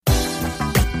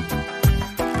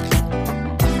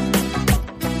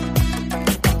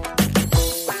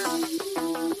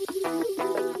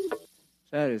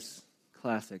That is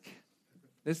classic.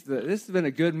 This has been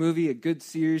a good movie, a good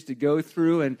series to go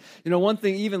through. And, one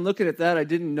thing, even looking at that, I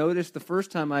didn't notice the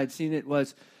first time I had seen it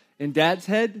was, in Dad's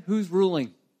head, who's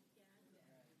ruling?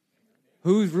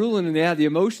 Who's ruling? And the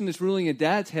emotion that's ruling in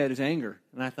Dad's head is anger.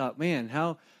 And I thought, man,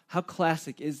 how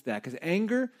classic is that? Because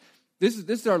anger, this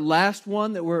is our last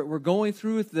one that we're going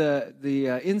through with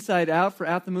the Inside Out for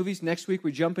At the Movies. Next week,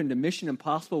 we jump into Mission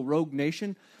Impossible Rogue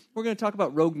Nation. We're going to talk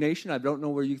about Rogue Nation. I don't know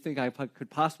where you think I could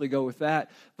possibly go with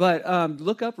that. But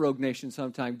look up Rogue Nation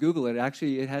sometime. Google it.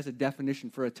 Actually, it has a definition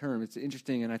for a term. It's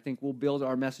interesting, and I think we'll build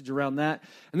our message around that.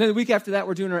 And then the week after that,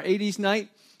 we're doing our 80s night.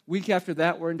 Week after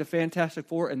that, we're into Fantastic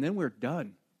Four, and then we're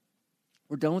done.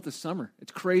 We're done with the summer.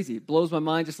 It's crazy. It blows my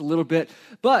mind just a little bit.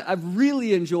 But I've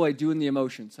really enjoyed doing the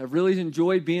emotions. I've really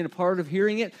enjoyed being a part of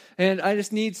hearing it. And I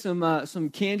just need some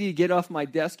candy to get off my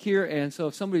desk here. And so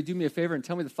if somebody do me a favor and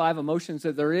tell me the 5 emotions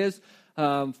that there is,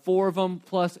 4 of them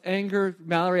plus anger.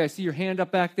 Mallory, I see your hand up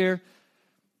back there.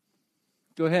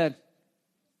 Go ahead.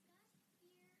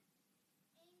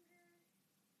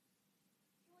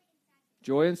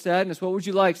 Joy and sadness. What would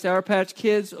you like, Sour Patch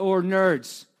Kids or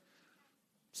nerds?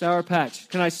 Sour Patch.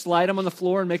 Can I slide them on the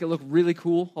floor and make it look really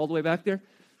cool all the way back there?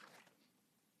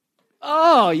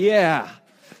 Oh, yeah.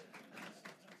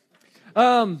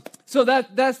 So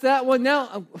that's that one.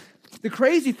 Now, the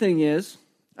crazy thing is,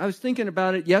 I was thinking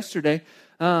about it yesterday.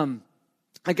 I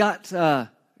got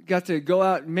to go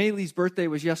out. Maylee's birthday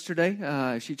was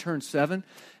yesterday. She turned 7.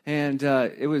 And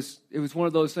it was one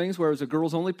of those things where it was a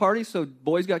girls-only party, so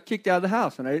boys got kicked out of the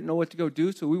house, and I didn't know what to go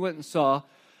do, so we went and saw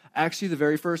actually the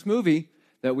very first movie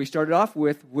that we started off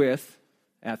with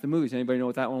At the Movies. Anybody know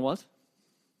what that one was?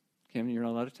 Cameron, you're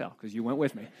not allowed to tell because you went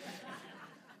with me.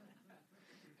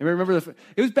 And remember,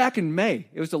 it was back in May.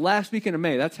 It was the last weekend of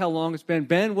May. That's how long it's been.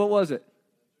 Ben, what was it?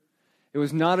 It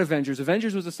was not Avengers.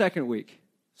 Avengers was the second week.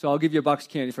 So I'll give you a box of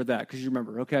candy for that because you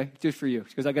remember, okay? Just for you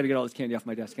because I got to get all this candy off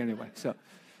my desk anyway.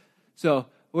 So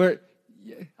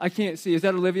I can't see. Is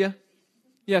that Olivia?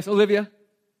 Yes, Olivia.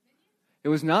 It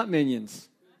was not Minions.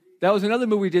 That was another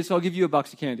movie we did, so I'll give you a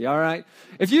box of candy, all right?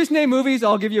 If you just name movies,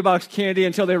 I'll give you a box of candy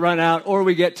until they run out, or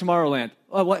we get Tomorrowland.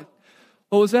 Oh, what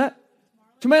was that?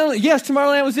 Tomorrowland. Yes,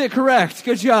 Tomorrowland was it. Correct.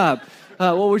 Good job.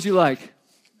 What would you like?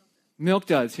 Milk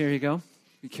Duds. Here you go.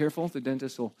 Be careful. The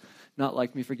dentist will not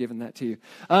like me for giving that to you.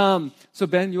 So,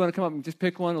 Ben, you want to come up and just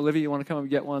pick one? Olivia, you want to come up and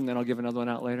get one? Then I'll give another one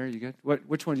out later. You good?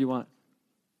 Which one do you want?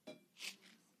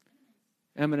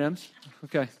 M&M's?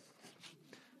 Okay.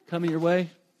 Coming your way.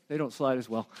 They don't slide as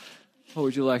well. What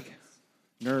would you like?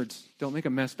 Nerds. Don't make a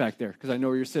mess back there because I know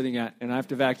where you're sitting at and I have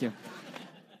to vacuum.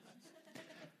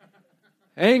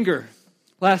 Anger.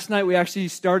 Last night we actually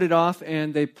started off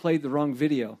and they played the wrong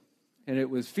video. And it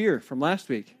was Fear from last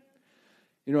week.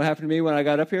 You know what happened to me when I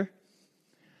got up here?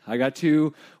 I got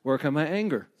to work on my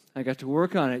anger. I got to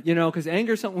work on it. Because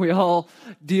anger is something we all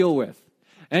deal with.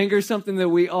 Anger is something that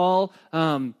we all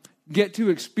get to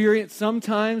experience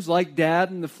sometimes, like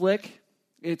Dad in the flick.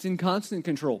 It's in constant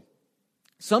control.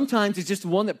 Sometimes it's just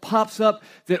one that pops up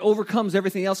that overcomes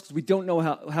everything else because we don't know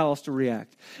how else to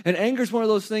react. And anger is one of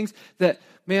those things that,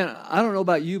 man, I don't know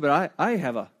about you, but I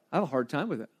have a hard time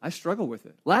with it. I struggle with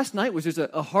it. Last night was just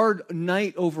a hard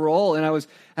night overall, and I was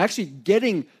actually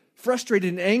getting frustrated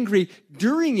and angry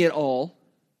during it all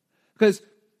because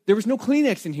there was no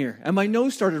Kleenex in here, and my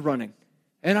nose started running,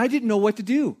 and I didn't know what to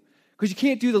do. Because you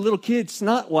can't do the little kid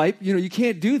snot wipe. You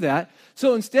can't do that.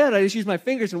 So instead, I just used my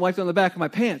fingers and wiped on the back of my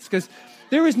pants. Because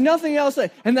there was nothing else.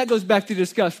 And that goes back to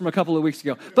disgust from a couple of weeks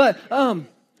ago. But,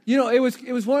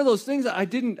 it was one of those things I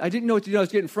didn't know what to do. I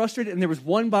was getting frustrated. And there was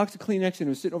one box of Kleenex. And it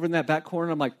was sitting over in that back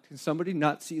corner. I'm like, can somebody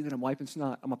not see that I'm wiping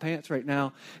snot on my pants right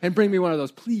now? And bring me one of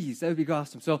those, please. That would be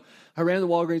awesome. So I ran to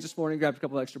Walgreens this morning, grabbed a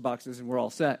couple extra boxes, and we're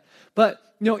all set. But,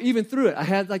 even through it, I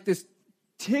had like this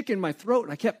tick in my throat,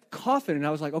 and I kept coughing, and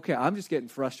I was like, okay, I'm just getting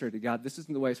frustrated, God. This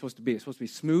isn't the way it's supposed to be. It's supposed to be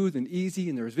smooth and easy,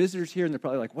 and there was visitors here, and they're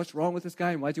probably like, what's wrong with this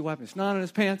guy, and why'd you wipe his snot on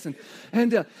his pants?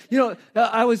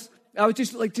 I was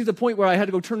just like to the point where I had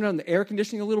to go turn on the air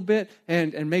conditioning a little bit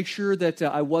and make sure that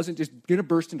I wasn't just going to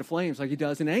burst into flames like he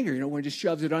does in anger, when he just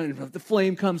shoves it on and the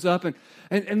flame comes up,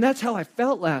 and that's how I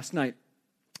felt last night.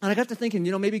 And I got to thinking,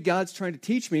 maybe God's trying to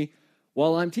teach me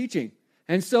while I'm teaching.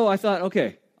 And so I thought,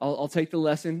 okay, I'll take the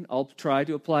lesson. I'll try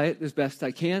to apply it as best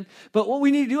I can. But what we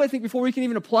need to do, I think, before we can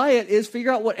even apply it is figure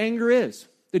out what anger is.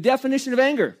 The definition of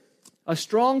anger: a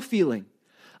strong feeling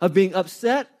of being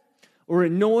upset or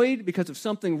annoyed because of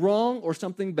something wrong or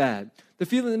something bad. The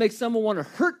feeling that makes someone want to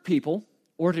hurt people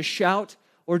or to shout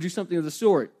or do something of the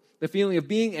sort. The feeling of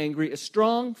being angry, a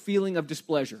strong feeling of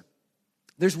displeasure.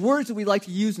 There's words that we like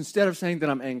to use instead of saying that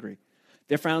I'm angry.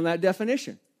 They found that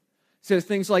definition. says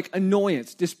things like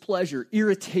annoyance, displeasure,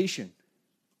 irritation,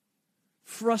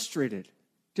 frustrated,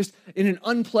 just in an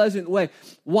unpleasant way.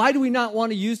 Why do we not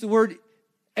want to use the word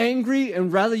angry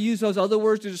and rather use those other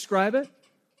words to describe it?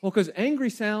 Well, because angry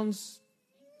sounds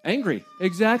angry.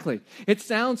 Exactly. It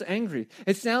sounds angry.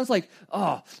 It sounds like,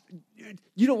 oh,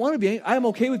 you don't want to be angry. I'm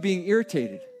okay with being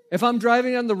irritated. If I'm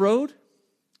driving on the road,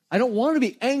 I don't want to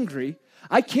be angry.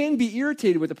 I can be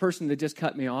irritated with the person that just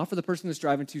cut me off or the person that's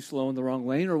driving too slow in the wrong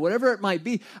lane or whatever it might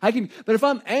be. But if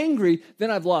I'm angry, then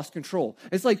I've lost control.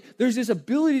 It's like there's this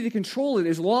ability to control it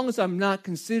as long as I'm not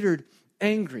considered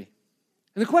angry.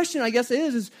 And the question, I guess,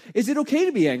 is it okay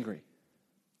to be angry?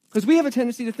 Because we have a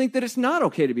tendency to think that it's not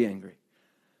okay to be angry.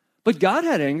 But God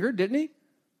had anger, didn't he?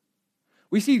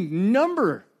 We see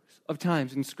number of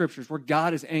times in scriptures where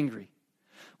God is angry.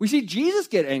 We see Jesus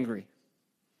get angry.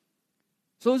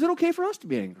 So is it okay for us to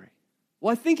be angry?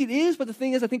 Well, I think it is, but the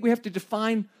thing is, I think we have to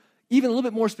define even a little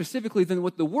bit more specifically than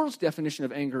what the world's definition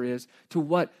of anger is to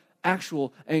what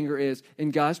actual anger is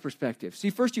in God's perspective. See,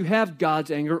 first you have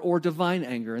God's anger or divine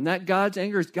anger, and that God's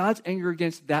anger is God's anger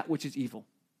against that which is evil.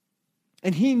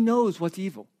 And he knows what's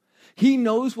evil. He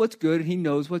knows what's good, and he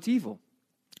knows what's evil.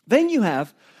 Then you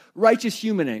have righteous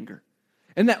human anger.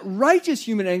 And that righteous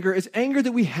human anger is anger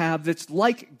that we have that's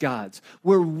like God's,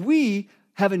 where we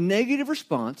have a negative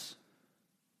response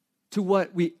to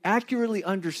what we accurately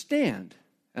understand.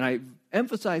 And I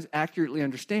emphasize accurately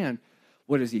understand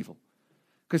what is evil.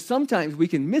 Because sometimes we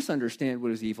can misunderstand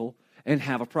what is evil and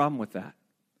have a problem with that.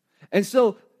 And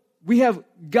so we have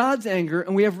God's anger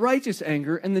and we have righteous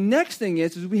anger. And the next thing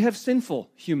is we have sinful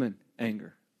human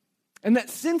anger. And that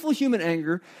sinful human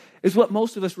anger is what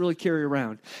most of us really carry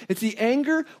around. It's the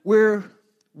anger where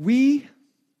we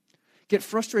get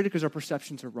frustrated because our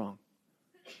perceptions are wrong.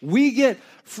 We get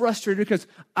frustrated because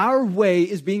our way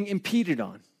is being impeded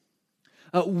on.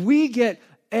 We get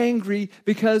angry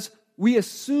because we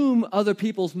assume other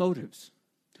people's motives.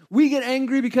 We get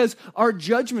angry because our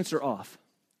judgments are off.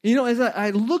 You know, as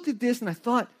I looked at this and I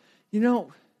thought,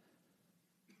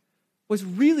 what's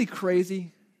really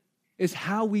crazy is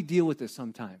how we deal with this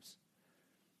sometimes.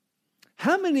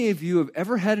 How many of you have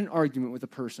ever had an argument with a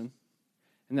person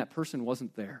and that person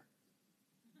wasn't there?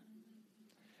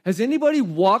 Has anybody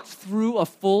walked through a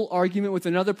full argument with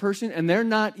another person and they're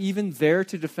not even there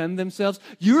to defend themselves?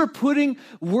 You're putting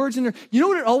words in there. You know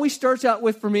what it always starts out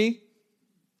with for me?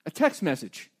 A text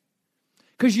message.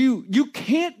 Because you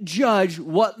can't judge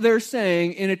what they're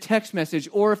saying in a text message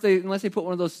or unless they put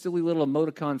one of those silly little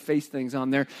emoticon face things on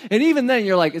there. And even then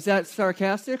you're like, is that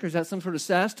sarcastic or is that some sort of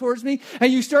sass towards me?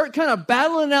 And you start kind of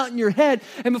battling out in your head.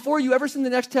 And before you ever send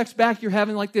the next text back, you're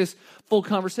having like this full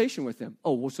conversation with them.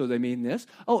 Oh, well, so they mean this?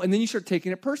 Oh, and then you start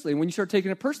taking it personally. And when you start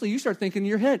taking it personally, you start thinking in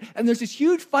your head. And there's this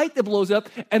huge fight that blows up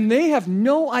and they have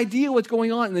no idea what's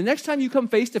going on. And the next time you come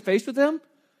face to face with them,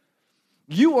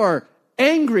 you are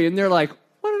angry and they're like,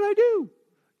 what did I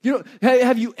do?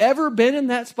 Have you ever been in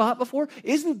that spot before?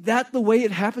 Isn't that the way it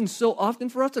happens so often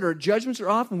for us, that our judgments are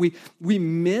off and we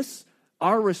miss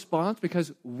our response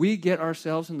because we get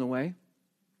ourselves in the way?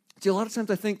 See, a lot of times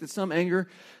I think that some anger,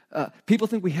 people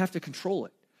think we have to control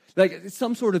it. Like it's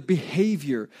some sort of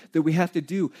behavior that we have to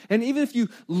do. And even if you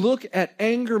look at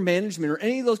anger management or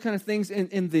any of those kind of things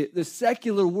in the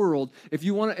secular world, if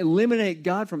you want to eliminate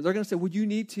God from it, they're going to say, well, you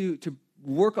need to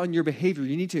work on your behavior.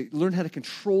 You need to learn how to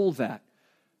control that.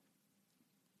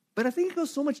 But I think it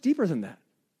goes so much deeper than that.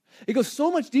 It goes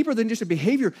so much deeper than just a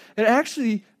behavior. It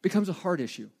actually becomes a heart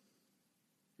issue.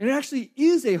 And it actually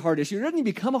is a heart issue. It doesn't even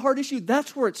become a heart issue.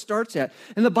 That's where it starts at.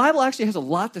 And the Bible actually has a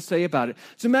lot to say about it.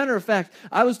 As a matter of fact,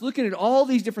 I was looking at all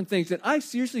these different things that I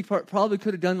seriously probably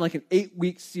could have done like an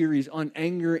 8-week series on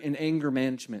anger and anger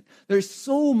management. There's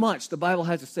so much the Bible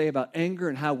has to say about anger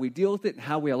and how we deal with it and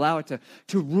how we allow it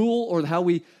to rule, or how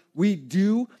we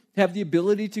do have the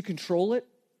ability to control it.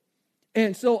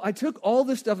 And so I took all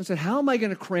this stuff and said, how am I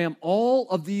going to cram all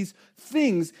of these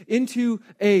things into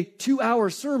a 2-hour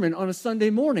sermon on a Sunday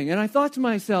morning? And I thought to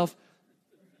myself,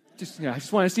 I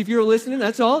just want to see if you're listening,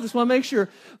 that's all. Just want to make sure.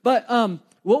 But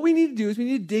what we need to do is we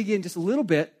need to dig in just a little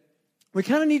bit. We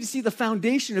kind of need to see the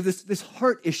foundation of this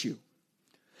heart issue.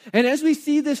 And as we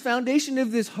see this foundation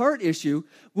of this heart issue,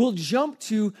 we'll jump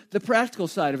to the practical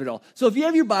side of it all. So if you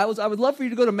have your Bibles, I would love for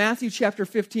you to go to Matthew chapter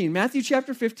 15. Matthew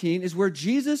chapter 15 is where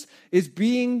Jesus is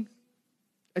being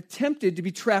attempted to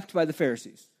be trapped by the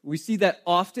Pharisees. We see that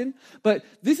often, but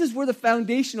this is where the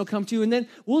foundation will come to. And then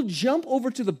we'll jump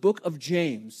over to the book of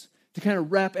James to kind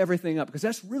of wrap everything up, because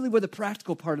that's really where the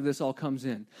practical part of this all comes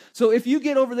in. So if you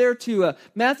get over there to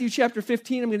Matthew chapter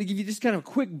 15, I'm going to give you just kind of a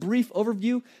quick brief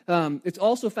overview. It's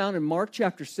also found in Mark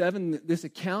chapter 7, this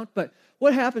account. But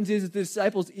what happens is that the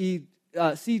disciples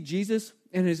see Jesus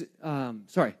and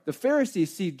the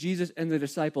Pharisees see Jesus and the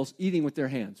disciples eating with their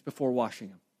hands before washing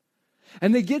them.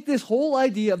 And they get this whole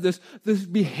idea of this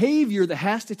behavior that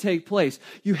has to take place.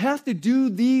 You have to do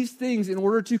these things in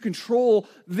order to control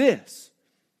this.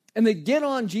 And they get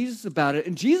on Jesus about it,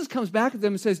 and Jesus comes back at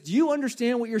them and says, do you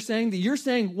understand what you're saying? That you're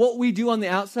saying what we do on the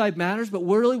outside matters, but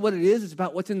really what it is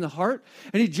about what's in the heart?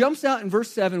 And he jumps out in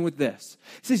verse 7 with this.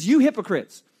 He says, you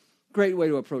hypocrites. Great way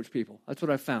to approach people. That's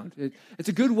what I found. It's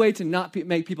a good way to not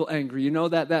make people angry. You know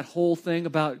that whole thing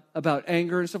about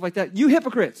anger and stuff like that? You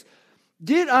hypocrites.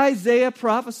 Did Isaiah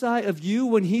prophesy of you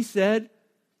when he said,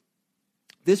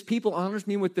 this people honors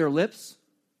me with their lips?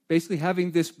 Basically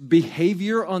having this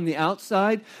behavior on the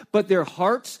outside, but their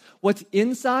hearts, what's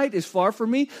inside is far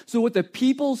from me. So what the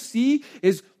people see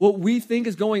is what we think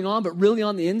is going on, but really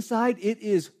on the inside, it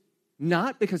is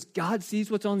not, because God sees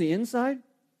what's on the inside.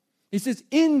 He says,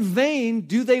 in vain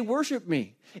do they worship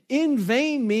me. In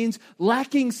vain means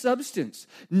lacking substance,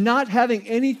 not having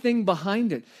anything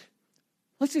behind it.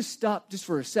 Let's just stop just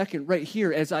for a second right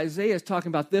here as Isaiah is talking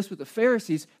about this with the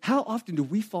Pharisees. How often do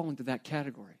we fall into that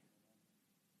category?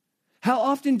 How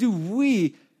often do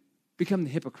we become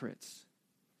the hypocrites?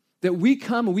 That we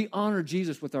come and we honor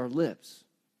Jesus with our lips,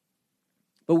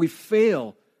 but we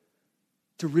fail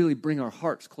to really bring our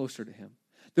hearts closer to him.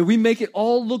 That we make it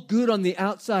all look good on the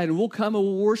outside, and we'll come and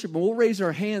we'll worship and we'll raise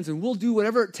our hands and we'll do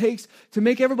whatever it takes to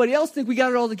make everybody else think we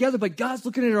got it all together, but God's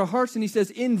looking at our hearts and he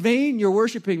says, in vain you're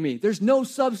worshiping me. There's no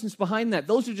substance behind that.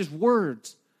 Those are just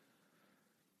words.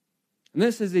 And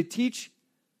this is they teach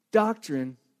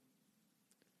doctrine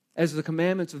as the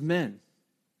commandments of men.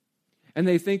 And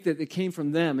they think that it came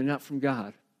from them and not from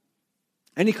God.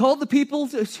 And he called the people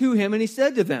to him and he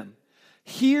said to them,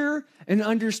 hear and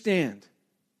understand.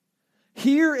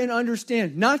 Hear and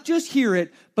understand. Not just hear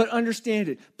it, but understand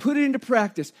it. Put it into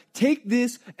practice. Take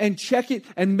this and check it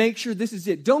and make sure this is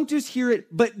it. Don't just hear it,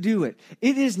 but do it.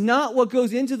 It is not what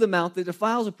goes into the mouth that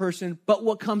defiles a person, but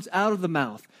what comes out of the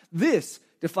mouth. This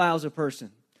defiles a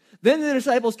person. Then the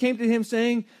disciples came to him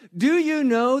saying, do you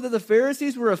know that the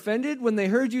Pharisees were offended when they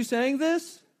heard you saying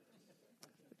this?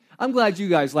 I'm glad you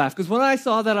guys laughed, because when I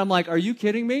saw that, I'm like, are you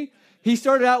kidding me? He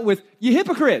started out with, you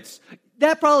hypocrites.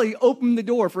 That probably opened the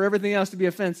door for everything else to be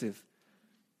offensive.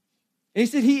 And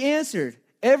he answered,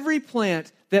 every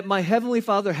plant that my heavenly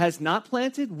Father has not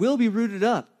planted will be rooted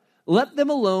up. Let them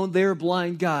alone, they are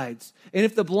blind guides. And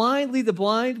if the blind lead the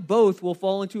blind, both will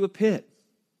fall into a pit.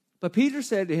 But Peter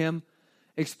said to him,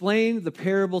 explain the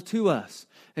parable to us.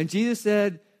 And Jesus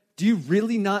said, do you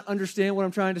really not understand what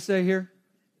I'm trying to say here?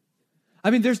 I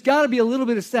mean, there's got to be a little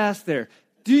bit of sass there.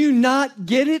 Do you not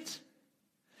get it?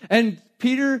 And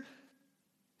Peter,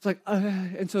 it's like,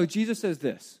 and so Jesus says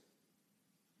this.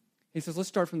 He says, let's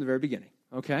start from the very beginning,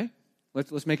 okay?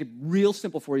 Let's make it real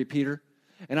simple for you, Peter.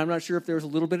 And I'm not sure if there was a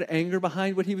little bit of anger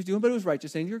behind what he was doing, but it was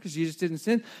righteous anger because Jesus didn't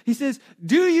sin. He says,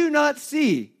 do you not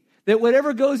see that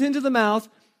whatever goes into the mouth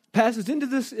passes into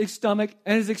the stomach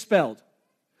and is expelled?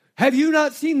 Have you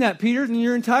not seen that, Peter, in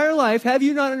your entire life? Have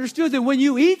you not understood that when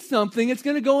you eat something, it's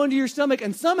going to go into your stomach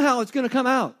and somehow it's going to come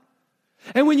out?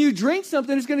 And when you drink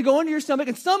something, it's going to go into your stomach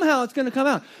and somehow it's going to come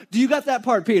out. Do you got that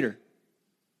part, Peter?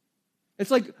 It's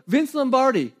like Vince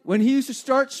Lombardi when he used to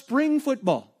start spring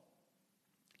football.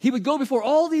 He would go before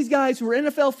all these guys who were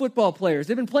NFL football players.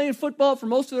 They've been playing football for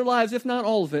most of their lives, if not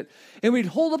all of it. And we'd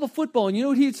hold up a football, and you know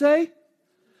what he'd say?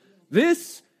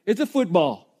 This is a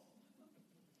football.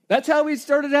 That's how we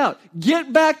started out.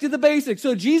 Get back to the basics.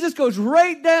 So Jesus goes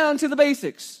right down to the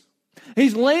basics.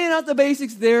 He's laying out the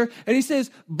basics there, and he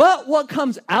says, but what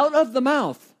comes out of the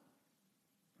mouth,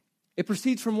 it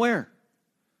proceeds from where?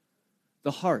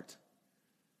 The heart.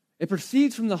 It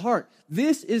proceeds from the heart.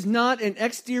 This is not an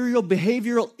exterior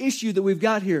behavioral issue that we've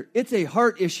got here. It's a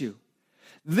heart issue.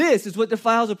 This is what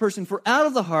defiles a person, for out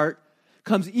of the heart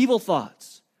comes evil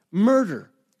thoughts,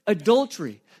 murder,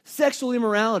 adultery, sexual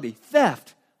immorality,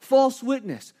 theft, false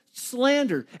witness,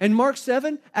 slander, and Mark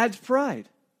 7 adds pride.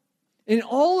 In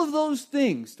all of those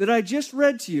things that I just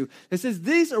read to you, it says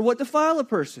these are what defile a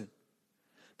person.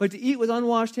 But to eat with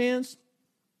unwashed hands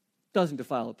doesn't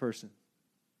defile a person.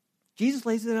 Jesus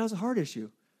lays it out as a heart issue.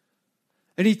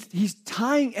 And he's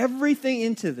tying everything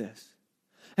into this.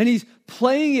 And he's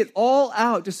playing it all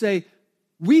out to say,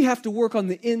 we have to work on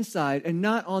the inside and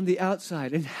not on the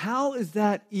outside. And how is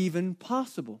that even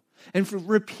possible? And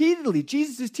repeatedly,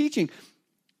 Jesus is teaching,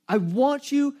 I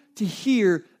want you to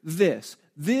hear this.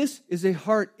 this is a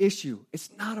heart issue. It's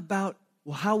not about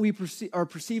how we are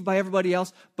perceived by everybody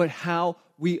else, but how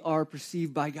we are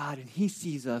perceived by God, and he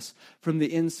sees us from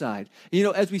the inside. You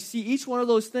know, as we see each one of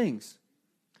those things,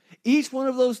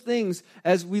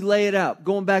 as we lay it out,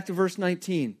 going back to verse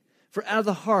 19, for out of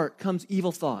the heart comes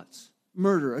evil thoughts,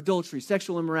 murder, adultery,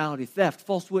 sexual immorality, theft,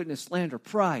 false witness, slander,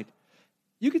 pride.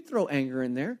 You could throw anger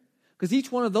in there, because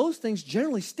each one of those things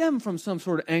generally stem from some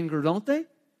sort of anger, don't they?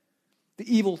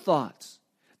 The evil thoughts,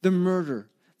 the murder,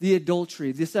 the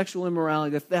adultery, the sexual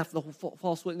immorality, the theft, the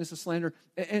false witness, the slander,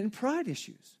 and pride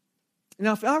issues.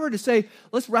 Now, if I were to say,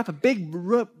 let's wrap a big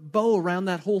bow around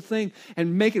that whole thing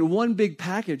and make it one big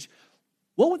package,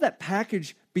 what would that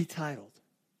package be titled?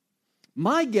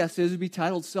 My guess is it would be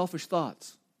titled Selfish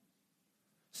Thoughts.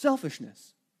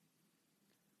 Selfishness.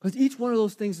 Because each one of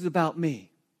those things is about me.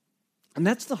 And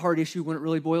that's the heart issue when it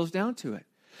really boils down to it.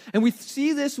 And we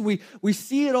see this, we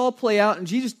see it all play out, and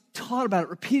Jesus taught about it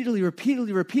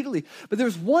repeatedly. But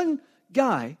there's one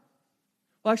guy,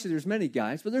 well, actually there's many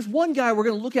guys, but there's one guy we're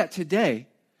going to look at today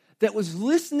that was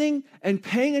listening and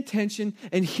paying attention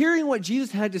and hearing what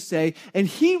Jesus had to say, and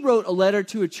he wrote a letter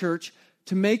to a church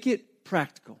to make it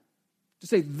practical. To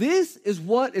say, this is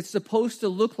what it's supposed to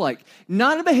look like.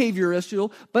 Not a behavior issue,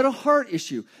 but a heart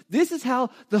issue. This is how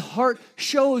the heart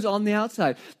shows on the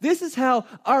outside. This is how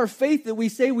our faith that we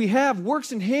say we have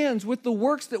works in hands with the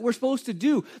works that we're supposed to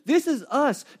do. This is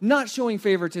us not showing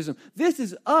favoritism. This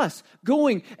is us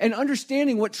going and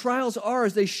understanding what trials are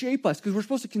as they shape us, because we're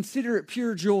supposed to consider it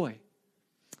pure joy.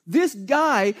 This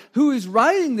guy who is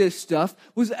writing this stuff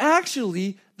was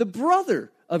actually the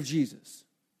brother of Jesus.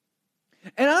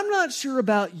 And I'm not sure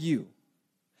about you,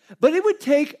 but it would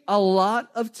take a lot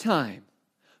of time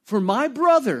for my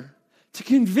brother to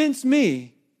convince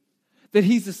me that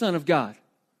he's the Son of God.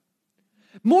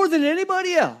 More than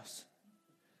anybody else.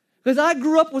 Because I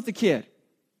grew up with the kid.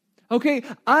 Okay,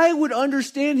 I would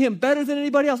understand him better than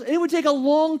anybody else. And it would take a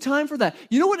long time for that.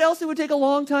 You know what else it would take a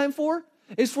long time for?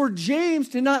 Is for James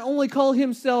to not only call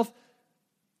himself,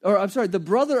 the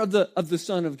brother of the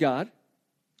Son of God,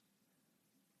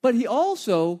 but he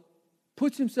also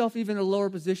puts himself even in a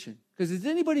lower position. Because does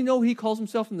anybody know he calls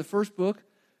himself in the first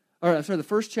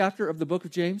chapter of the book of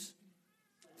James?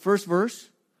 First verse.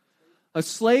 A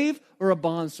slave or a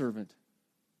bondservant.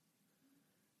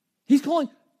 He's calling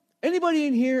anybody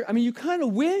in here, I mean, you kind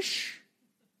of wish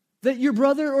that your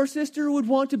brother or sister would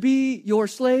want to be your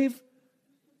slave.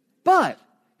 But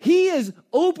he is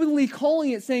openly calling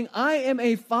it, saying, I am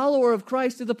a follower of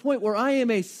Christ to the point where I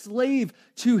am a slave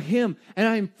to him, and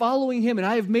I am following him, and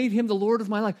I have made him the Lord of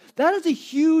my life. That is a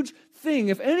huge thing.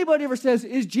 If anybody ever says,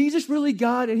 is Jesus really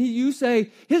God? And you say,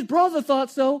 his brother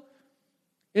thought so.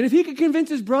 And if he could convince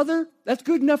his brother, that's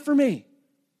good enough for me.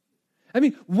 I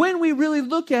mean, when we really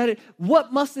look at it,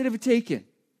 what must it have taken?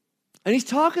 And he's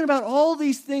talking about all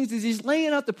these things as he's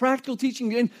laying out the practical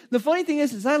teaching. And the funny thing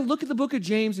is I look at the book of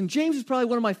James, and James is probably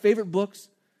one of my favorite books.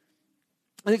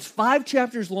 And it's 5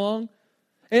 chapters long.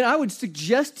 And I would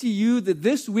suggest to you that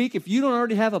this week, if you don't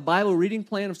already have a Bible reading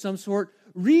plan of some sort,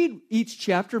 read each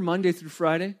chapter Monday through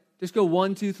Friday. Just go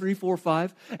 1, 2, 3, 4,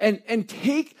 5. And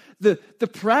take the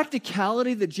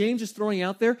practicality that James is throwing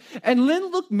out there. And then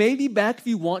look maybe back, if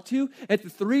you want to, at the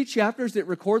 3 chapters that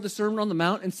record the Sermon on the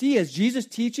Mount, and see as Jesus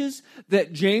teaches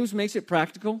that James makes it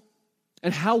practical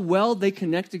and how well they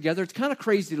connect together. It's kind of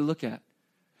crazy to look at.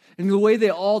 And the way they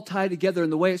all tie together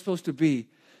and the way it's supposed to be.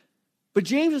 But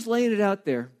James is laying it out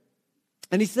there.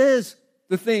 And he says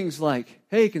the things like,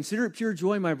 hey, consider it pure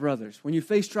joy, my brothers, when you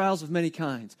face trials of many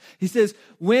kinds. He says,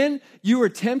 when you are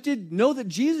tempted, know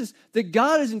that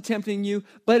God isn't tempting you,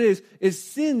 but is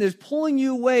sin that's pulling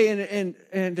you away and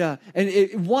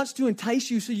it wants to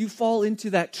entice you so you fall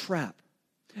into that trap.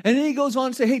 And then he goes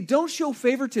on to say, hey, don't show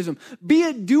favoritism. Be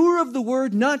a doer of the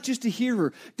word, not just a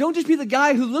hearer. Don't just be the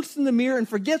guy who looks in the mirror and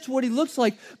forgets what he looks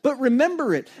like, but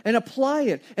remember it and apply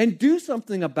it and do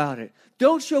something about it.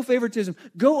 Don't show favoritism.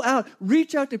 Go out,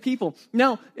 reach out to people.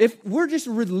 Now, if we're just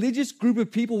a religious group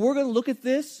of people, we're going to look at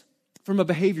this from a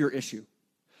behavior issue.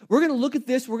 We're going to look at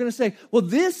this, we're going to say, well,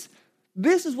 this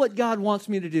is what God wants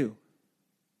me to do.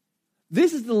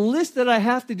 This is the list that I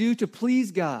have to do to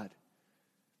please God.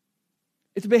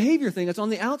 It's a behavior thing. It's on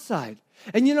the outside.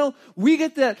 And you know, we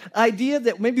get that idea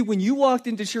that maybe when you walked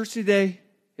into church today,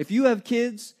 if you have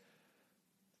kids,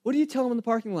 what do you tell them in the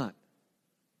parking lot?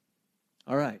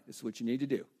 All right, this is what you need to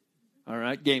do. All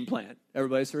right, game plan.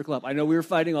 Everybody circle up. I know we were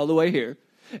fighting all the way here,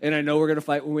 and I know we're going to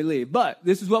fight when we leave. But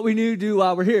this is what we need to do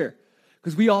while we're here,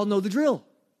 because we all know the drill.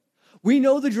 We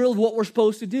know the drill of what we're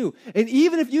supposed to do. And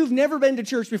even if you've never been to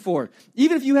church before,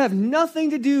 even if you have nothing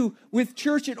to do with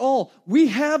church at all, we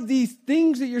have these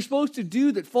things that you're supposed to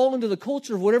do that fall into the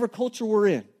culture of whatever culture we're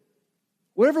in.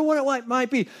 Whatever one it might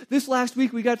be. This last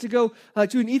week, we got to go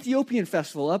to an Ethiopian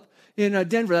festival up in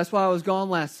Denver. That's why I was gone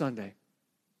last Sunday.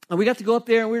 And we got to go up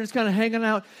there, and we were just kind of hanging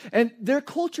out. And their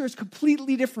culture is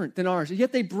completely different than ours. And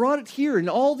yet they brought it here, and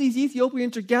all these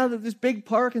Ethiopians are gathered at this big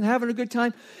park and having a good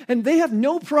time. And they have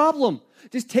no problem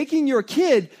just taking your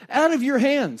kid out of your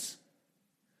hands.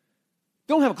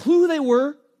 Don't have a clue who they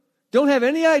were. Don't have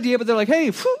any idea, but they're like,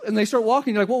 hey, phew, and they start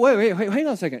walking. You're like, well, wait, hang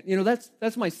on a second.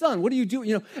 That's my son. What do you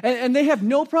do? And they have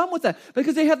no problem with that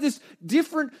because they have this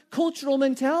different cultural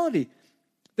mentality.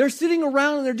 They're sitting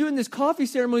around and they're doing this coffee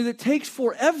ceremony that takes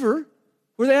forever,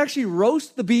 where they actually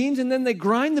roast the beans and then they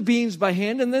grind the beans by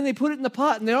hand and then they put it in the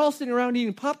pot and they're all sitting around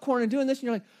eating popcorn and doing this. And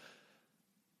you're like,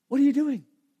 what are you doing?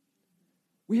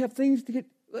 We have things to get,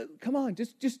 come on,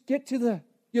 just get to the,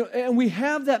 and we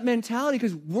have that mentality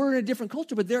because we're in a different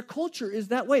culture, but their culture is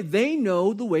that way. They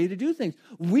know the way to do things.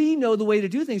 We know the way to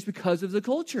do things because of the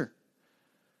culture.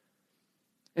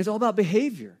 It's all about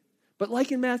behavior. But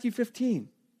like in Matthew 15,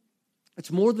 it's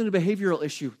more than a behavioral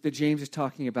issue that James is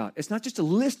talking about. It's not just a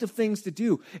list of things to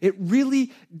do. It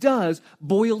really does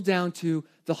boil down to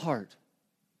the heart.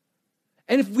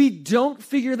 And if we don't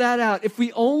figure that out, if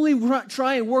we only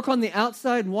try and work on the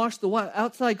outside and wash the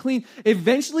outside clean,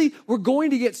 eventually we're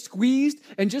going to get squeezed.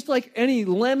 And just like any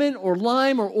lemon or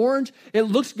lime or orange, it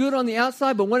looks good on the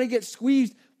outside, but when it gets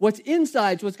squeezed, what's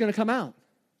inside is what's going to come out.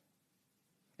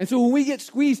 And so when we get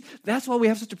squeezed, that's why we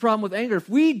have such a problem with anger. If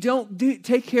we don't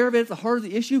take care of it at the heart of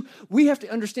the issue, we have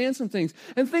to understand some things.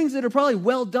 And things that are probably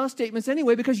well-done statements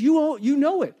anyway, because you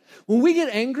know it. When we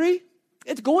get angry,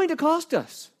 it's going to cost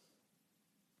us.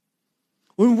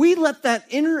 When we let that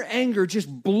inner anger just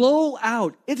blow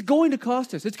out, it's going to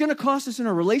cost us. It's going to cost us in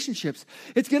our relationships.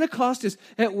 It's going to cost us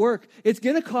at work. It's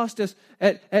going to cost us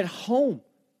at home.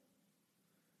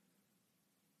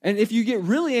 And if you get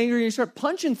really angry and you start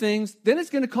punching things, then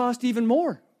it's going to cost even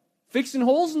more. Fixing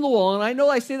holes in the wall. And I know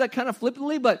I say that kind of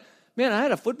flippantly, but man, I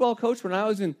had a football coach when I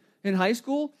was in high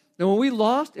school. And when we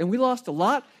lost, and we lost a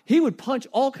lot, he would punch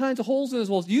all kinds of holes in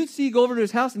his walls. You'd see, go over to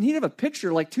his house, and he'd have a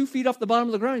picture like 2 feet off the bottom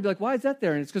of the ground. He'd be like, why is that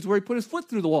there? And it's because where he put his foot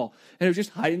through the wall. And it was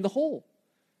just hiding the hole.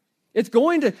 It's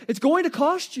going to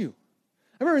cost you.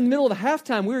 I remember in the middle of the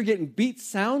halftime, we were getting beat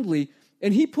soundly,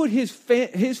 and he put his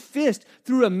fist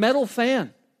through a metal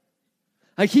fan.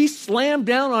 Like he slammed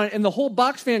down on it, and the whole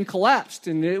box fan collapsed,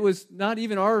 and it was not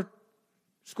even our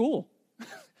school.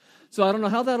 So I don't know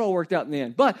how that all worked out in the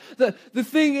end. But the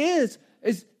thing is,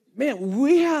 man,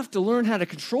 we have to learn how to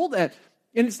control that.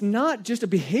 And it's not just a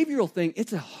behavioral thing,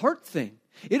 it's a heart thing.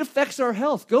 It affects our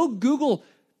health. Go Google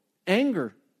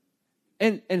anger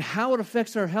and how it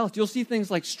affects our health. You'll see things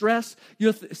like stress.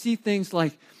 You'll see things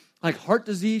like heart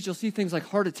disease. You'll see things like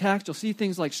heart attacks. You'll see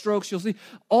things like strokes. You'll see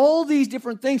all these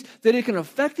different things that it can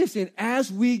affect us in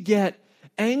as we get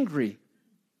angry.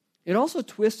 It also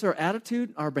twists our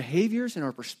attitude, our behaviors, and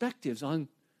our perspectives on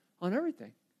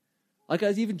everything. Like I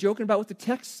was even joking about with the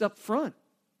texts up front.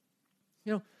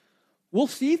 We'll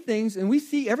see things, and we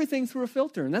see everything through a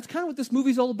filter. And that's kind of what this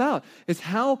movie's all about. It's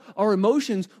how our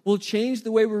emotions will change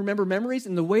the way we remember memories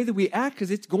and the way that we act, because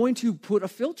it's going to put a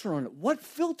filter on it. What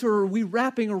filter are we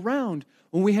wrapping around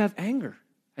when we have anger?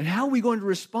 And how are we going to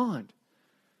respond?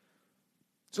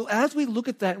 So as we look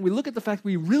at that, and we look at the fact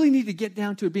we really need to get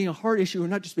down to it being a heart issue and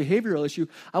not just a behavioral issue,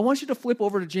 I want you to flip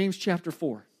over to James chapter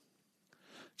 4.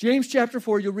 James chapter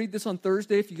 4, you'll read this on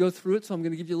Thursday if you go through it, so I'm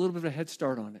going to give you a little bit of a head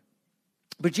start on it.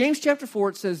 But James chapter 4,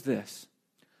 it says this,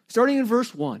 starting in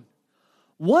verse 1.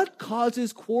 What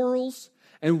causes quarrels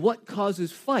and what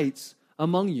causes fights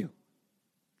among you?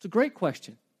 It's a great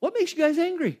question. What makes you guys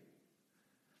angry?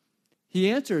 He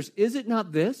answers, is it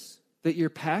not this, that your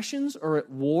passions are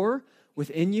at war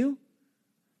within you?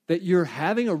 That you're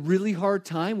having a really hard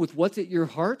time with what's at your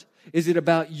heart? Is it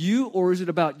about you or is it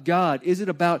about God? Is it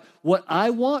about what I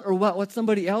want or what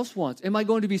somebody else wants? Am I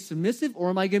going to be submissive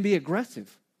or am I going to be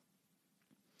aggressive?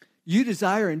 You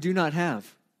desire and do not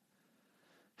have.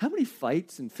 How many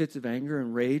fights and fits of anger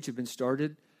and rage have been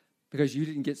started because you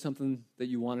didn't get something that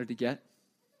you wanted to get?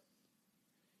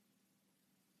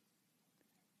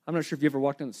 I'm not sure if you ever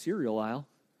walked down the cereal aisle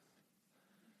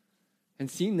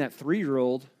and seen that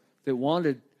 3-year-old that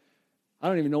wanted, I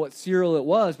don't even know what cereal it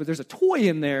was, but there's a toy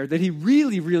in there that he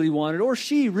really, really wanted, or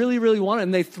she really, really wanted,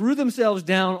 and they threw themselves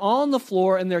down on the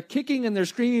floor, and they're kicking, and they're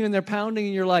screaming, and they're pounding,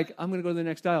 and you're like, I'm going to go to the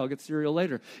next aisle. I'll get cereal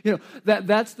later.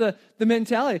 That's the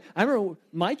mentality. I remember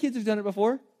my kids have done it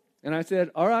before, and I said,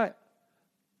 all right,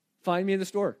 find me in the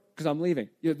store. because I'm leaving.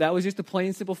 That was just a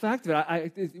plain simple fact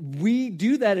of it. We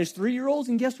do that as 3-year-olds,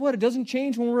 and guess what? It doesn't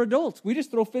change when we're adults. We just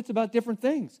throw fits about different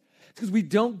things. It's because we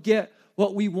don't get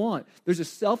what we want. There's a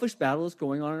selfish battle that's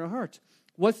going on in our hearts.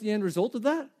 What's the end result of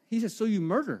that? He says, so you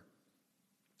murder.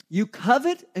 You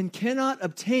covet and cannot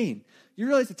obtain. You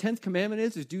realize the 10th commandment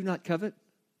is do not covet?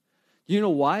 You know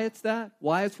why it's that?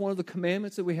 Why it's one of the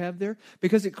commandments that we have there?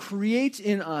 Because it creates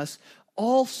in us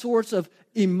all sorts of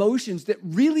emotions that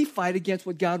really fight against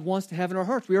what God wants to have in our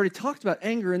hearts. We already talked about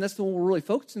anger, and that's the one we're really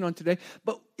focusing on today.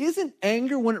 But isn't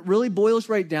anger, when it really boils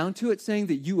right down to it, saying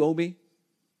that you owe me?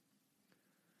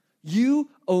 You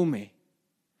owe me.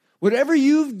 Whatever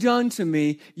you've done to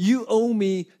me, you owe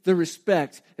me the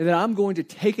respect, and that I'm going to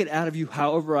take it out of you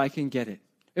however I can get it.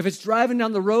 If it's driving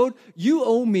down the road, you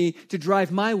owe me to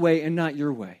drive my way and not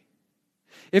your way.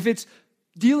 If it's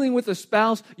dealing with a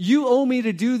spouse, you owe me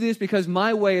to do this because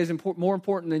my way is more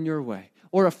important than your way.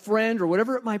 Or a friend or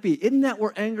whatever it might be. Isn't that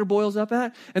where anger boils up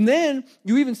at? And then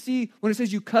you even see when it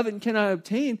says you covet and cannot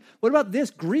obtain, what about this?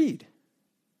 Greed.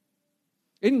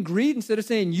 Isn't greed, instead of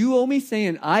saying you owe me,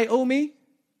 saying I owe me?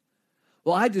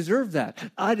 Well, I deserve that.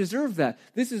 I deserve that.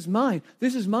 This is mine.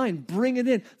 This is mine. Bring it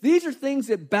in. These are things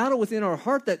that battle within our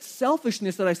heart, that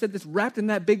selfishness that I said that's wrapped in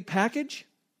that big package.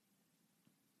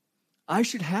 I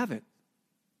should have it.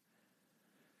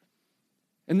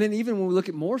 And then even when we look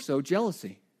at more so,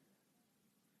 jealousy.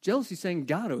 Jealousy saying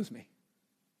God owes me.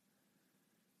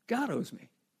 God owes me.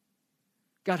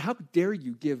 God, how dare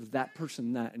you give that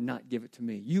person that and not give it to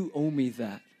me? You owe me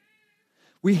that.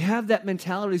 We have that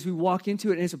mentality as we walk into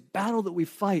it, and it's a battle that we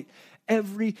fight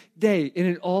every day, and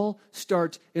it all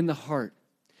starts in the heart.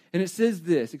 And it says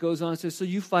this, it goes on, it says, so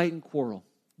you fight and quarrel.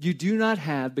 You do not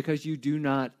have because you do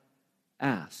not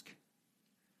ask.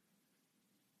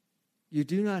 You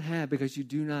do not have because you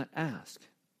do not ask.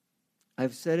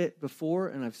 I've said it before,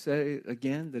 and I've said it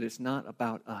again, that it's not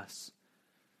about us.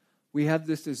 We have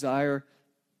this desire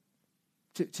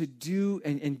to do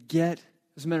and get.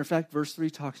 As a matter of fact, verse 3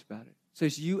 talks about it. It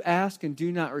says, you ask and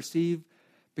do not receive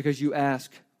because you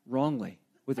ask wrongly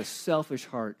with a selfish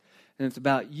heart. And it's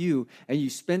about you, and you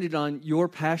spend it on your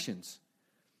passions.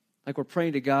 Like we're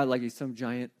praying to God like he's some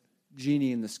giant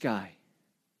genie in the sky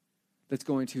that's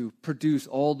going to produce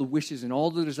all the wishes and all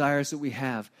the desires that we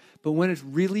have. But when it's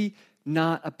really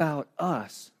not about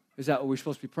us, is that what we're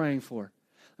supposed to be praying for?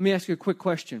 Let me ask you a quick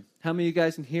question. How many of you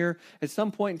guys in here at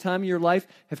some point in time in your life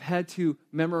have had to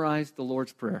memorize the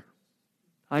Lord's Prayer?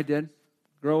 I did.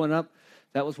 Growing up,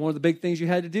 that was one of the big things you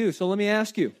had to do. So let me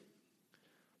ask you,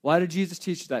 why did Jesus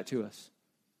teach that to us?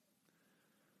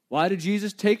 Why did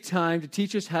Jesus take time to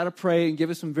teach us how to pray and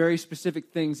give us some very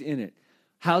specific things in it?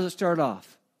 How does it start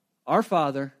off? Our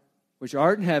Father, which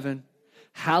art in heaven,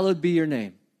 hallowed be your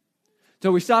name.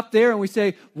 So we stop there and we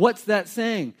say, what's that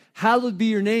saying? Hallowed be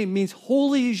your name means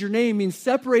holy is your name, means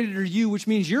separated are you, which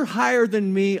means you're higher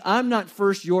than me. I'm not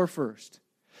first, you're first.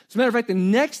 As a matter of fact, the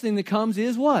next thing that comes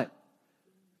is what?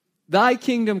 Thy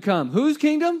kingdom come. Whose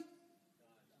kingdom?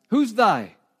 Who's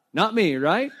thy? Not me,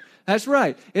 right? That's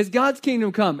right. It's God's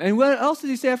kingdom come. And what else does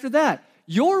he say after that?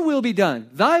 Your will be done.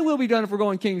 Thy will be done if we're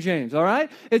going King James, all right?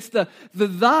 It's the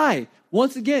thy.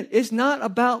 Once again, it's not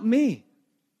about me.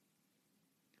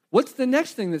 What's the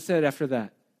next thing that's said after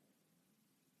that?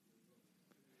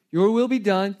 Your will be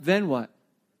done, then what?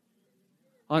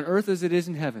 On earth as it is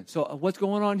in heaven. So what's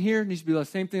going on here needs to be the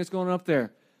same thing that's going on up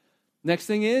there. Next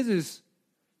thing is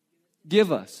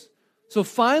give us. So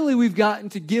finally we've gotten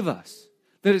to give us.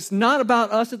 That it's not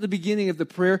about us at the beginning of the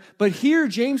prayer, but here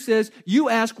James says, you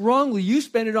ask wrongly, you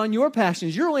spend it on your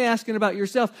passions. You're only asking about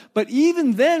yourself. But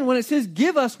even then, when it says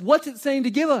give us, what's it saying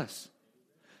to give us?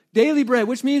 Daily bread,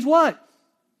 which means what?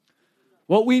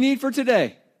 What we need for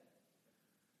today.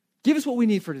 Give us what we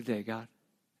need for today, God.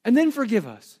 And then forgive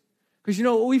us. Because you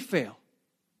know what? We fail.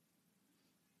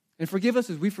 And forgive us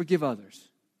as we forgive others.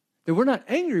 That we're not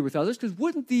angry with others, because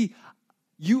wouldn't the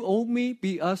you owe me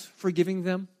be us forgiving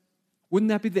them? Wouldn't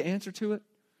that be the answer to it?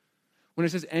 When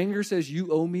it says anger says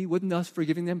you owe me, wouldn't us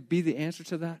forgiving them be the answer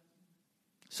to that?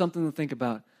 Something to think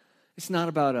about. It's not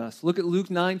about us. Look at Luke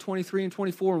 9:23 and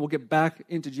 24, and we'll get back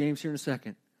into James here in a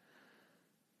second.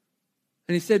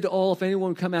 And he said to all, if anyone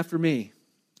would come after me,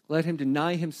 let him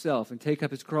deny himself and take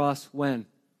up his cross when?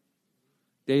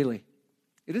 Daily.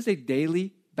 It is a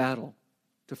daily battle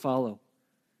to follow.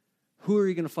 Who are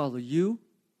you going to follow, you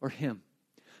or him?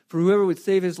 For whoever would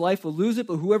save his life will lose it,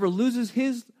 but whoever loses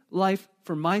his life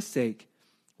for my sake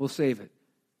will save it.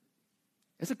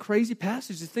 It's a crazy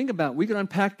passage to think about. We could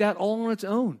unpack that all on its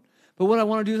own. But what I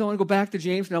want to do is I want to go back to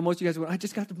James. Now most of you guys are going, I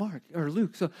just got to Mark or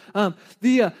Luke. So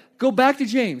go back to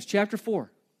James chapter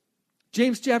 4.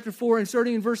 James chapter 4, and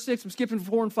starting in verse 6, I'm skipping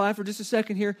 4 and 5 for just a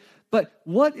second here. But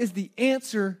what is the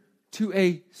answer to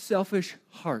a selfish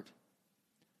heart?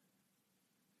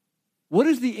 What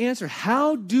is the answer?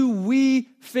 How do we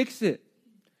fix it?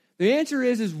 The answer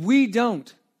is we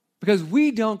don't. Because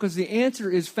the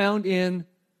answer is found in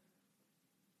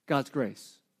God's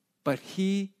grace. But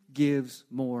He gives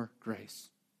more grace.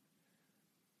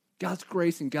 God's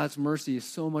grace and God's mercy is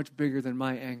so much bigger than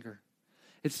my anger.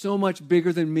 It's so much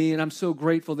bigger than me, and I'm so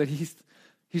grateful that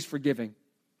He's forgiving.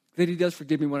 That He does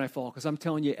forgive me when I fall. Because I'm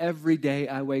telling you, every day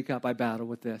I wake up, I battle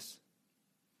with this.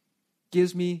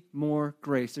 Gives me more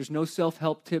grace. There's no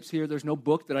self-help tips here. There's no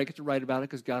book that I get to write about it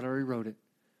because God already wrote it.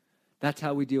 That's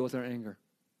how we deal with our anger.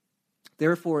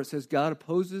 Therefore, it says, God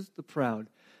opposes the proud,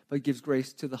 but gives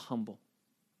grace to the humble.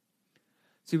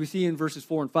 See, we see in verses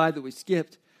 4 and 5 that we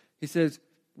skipped, He says,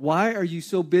 why are you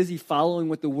so busy following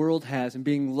what the world has and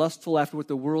being lustful after what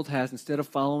the world has instead of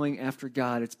following after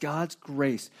God? It's God's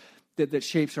grace that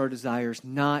shapes our desires,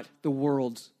 not the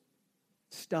world's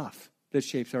stuff that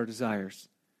shapes our desires.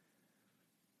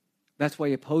 That's why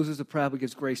He opposes the proud but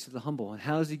gives grace to the humble. And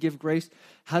how does He give grace?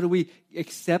 How do we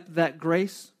accept that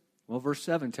grace? Well, verse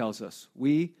 7 tells us,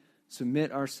 we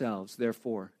submit ourselves,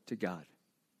 therefore, to God.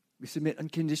 We submit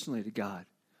unconditionally to God.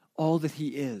 All that He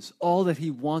is, all that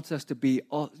He wants us to be,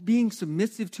 being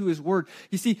submissive to His word.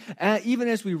 You see, even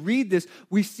as we read this,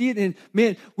 we see it in,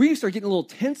 man, we start getting a little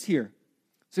tense here.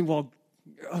 Saying, well,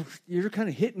 you're kind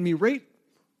of hitting me right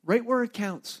where it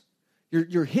counts.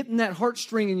 You're hitting that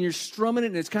heartstring and you're strumming it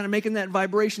and it's kind of making that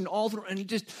vibration all through. And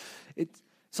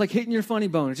it's like hitting your funny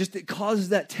bone. It causes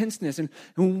that tenseness. And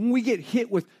when we get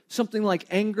hit with something like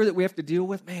anger that we have to deal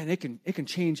with, man, it can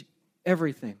change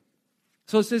everything.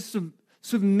 So it says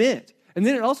submit. And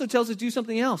then it also tells us to do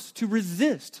something else, to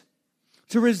resist.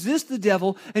 To resist the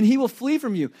devil, and he will flee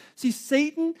from you. See,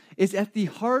 Satan is at the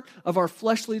heart of our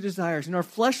fleshly desires, and our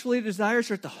fleshly desires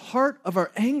are at the heart of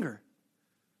our anger.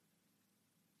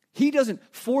 He doesn't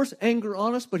force anger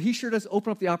on us, but He sure does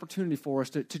open up the opportunity for us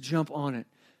to jump on it.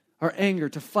 Our anger,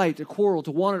 to fight, to quarrel,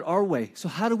 to want it our way. So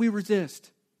how do we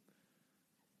resist?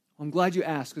 Well, I'm glad you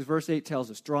asked, because verse 8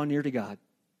 tells us, draw near to God,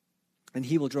 and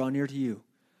He will draw near to you.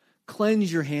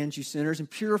 Cleanse your hands, you sinners, and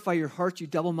purify your hearts, you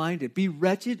double-minded. Be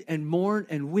wretched and mourn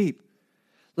and weep.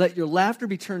 Let your laughter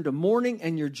be turned to mourning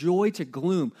and your joy to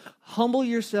gloom. Humble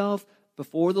yourself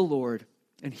before the Lord,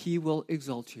 and He will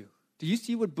exalt you. Do you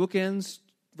see what bookends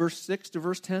verse 6 to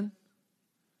verse 10?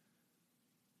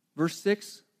 Verse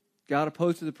 6, God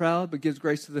opposed to the proud, but gives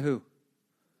grace to the who?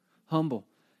 Humble.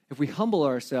 If we humble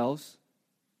ourselves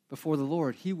before the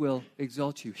Lord, He will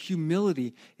exalt you.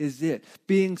 Humility is it.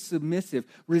 Being submissive,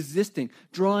 resisting,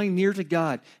 drawing near to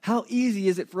God. How easy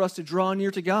is it for us to draw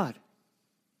near to God?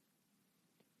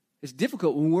 It's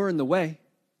difficult when we're in the way.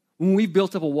 When we've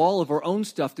built up a wall of our own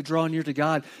stuff to draw near to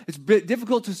God. It's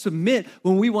difficult to submit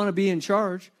when we want to be in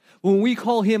charge. When we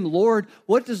call Him Lord,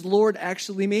 what does Lord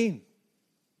actually mean?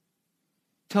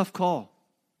 Tough call.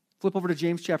 Flip over to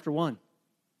James chapter 1.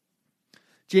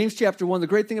 James chapter 1, the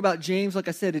great thing about James, like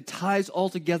I said, it ties all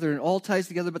together, and all ties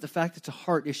together, but the fact it's a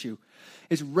heart issue.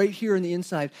 It's right here on the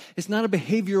inside. It's not a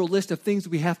behavioral list of things that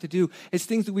we have to do. It's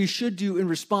things that we should do in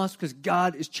response because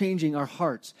God is changing our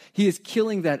hearts. He is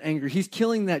killing that anger. He's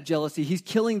killing that jealousy. He's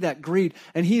killing that greed,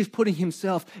 and He is putting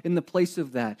Himself in the place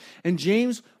of that. And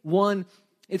James 1,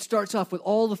 it starts off with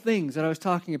all the things that I was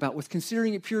talking about, with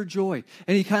considering it pure joy.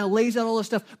 And he kind of lays out all this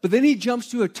stuff. But then he jumps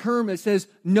to a term that says,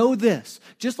 know this.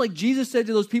 Just like Jesus said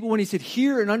to those people when He said,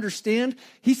 hear and understand,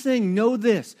 He's saying, know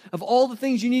this. Of all the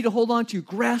things you need to hold on to,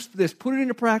 grasp this, put it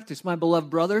into practice, my beloved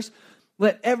brothers.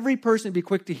 Let every person be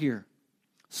quick to hear,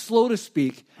 slow to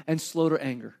speak, and slow to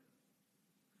anger.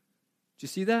 Do you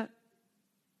see that?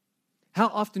 How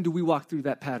often do we walk through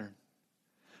that pattern?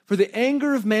 For the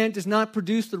anger of man does not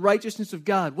produce the righteousness of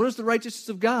God. What is the righteousness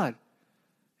of God?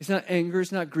 It's not anger,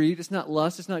 it's not greed, it's not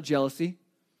lust, it's not jealousy.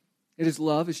 It is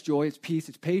love, it's joy, it's peace,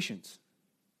 it's patience.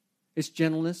 It's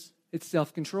gentleness, it's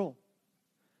self-control.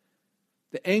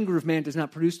 The anger of man does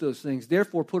not produce those things.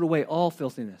 Therefore, put away all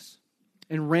filthiness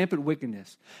and rampant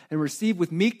wickedness, and receive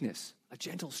with meekness a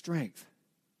gentle strength.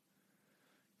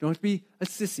 Don't be a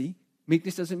sissy.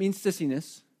 Meekness doesn't mean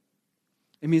sissiness.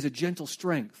 It means a gentle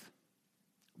strength.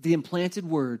 The implanted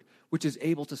word, which is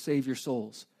able to save your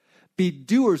souls. Be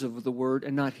doers of the word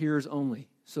and not hearers only,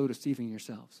 so deceiving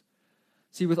yourselves.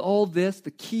 See, with all this, the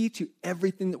key to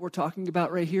everything that we're talking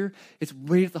about right here, it's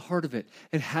right at the heart of it.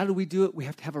 And how do we do it? We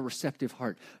have to have a receptive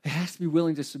heart. It has to be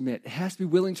willing to submit. It has to be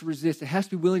willing to resist. It has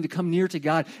to be willing to come near to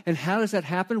God. And how does that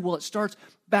happen? Well, it starts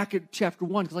back at chapter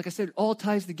 1, because like I said, it all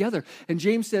ties together. And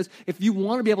James says, if you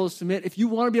want to be able to submit, if you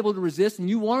want to be able to resist, and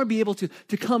you want to be able to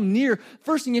come near,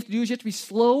 first thing you have to do is you have to be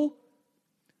slow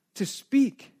to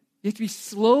speak. You have to be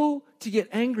slow to get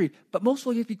angry. But most of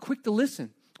all, you have to be quick to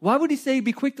listen. Why would he say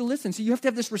be quick to listen? So you have to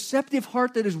have this receptive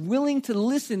heart that is willing to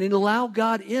listen and allow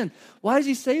God in. Why does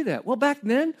he say that? Well, back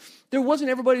then, there wasn't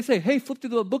everybody say, hey, flip to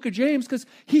the book of James, because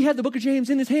he had the book of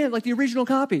James in his hand like the original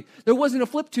copy. There wasn't a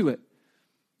flip to it.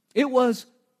 It was,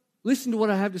 listen to what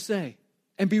I have to say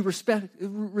and be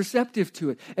receptive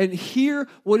to it and hear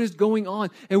what is going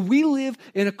on. And we live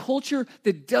in a culture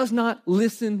that does not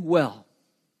listen well.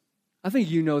 I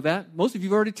think you know that. Most of you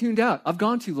have already tuned out. I've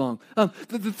gone too long.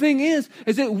 The thing is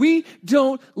that we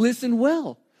don't listen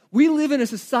well. We live in a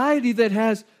society that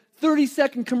has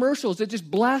 30-second commercials that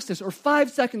just blast us, or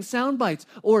 5-second sound bites,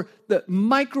 or the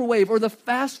microwave, or the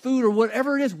fast food, or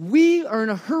whatever it is. We are in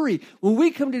a hurry. When we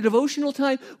come to devotional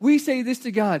time, we say this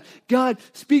to God. God,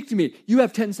 speak to me. You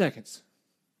have 10 seconds.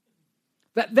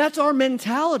 That's our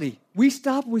mentality. We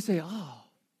stop and we say, oh,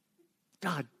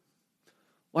 God,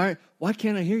 why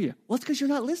can't I hear you? Well, it's because you're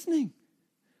not listening.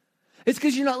 It's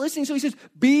because you're not listening. So he says,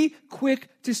 be quick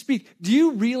to speak. Do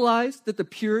you realize that the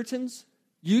Puritans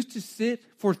used to sit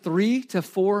for 3 to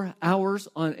 4 hours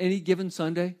on any given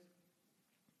Sunday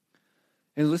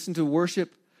and listen to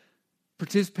worship,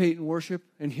 participate in worship,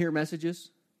 and hear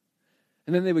messages?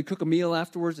 And then they would cook a meal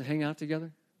afterwards and hang out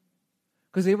together?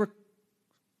 Because they were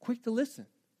quick to listen.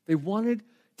 They wanted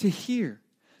to hear.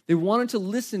 They wanted to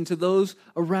listen to those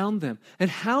around them. And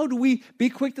how do we be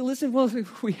quick to listen? Well,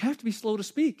 we have to be slow to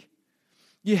speak.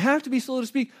 You have to be slow to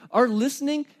speak. Our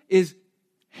listening is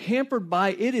hampered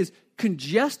by, it is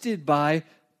congested by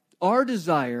our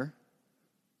desire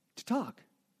to talk.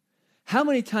 How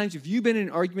many times have you been in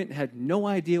an argument and had no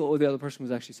idea what the other person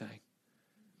was actually saying?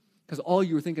 Because all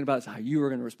you were thinking about is how you were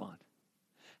going to respond,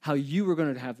 how you were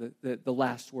going to have the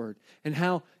last word, and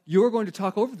how you're going to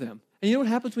talk over them. And you know what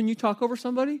happens when you talk over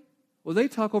somebody? Well, they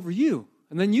talk over you,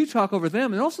 and then you talk over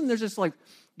them, and all of a sudden there's just like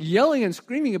yelling and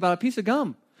screaming about a piece of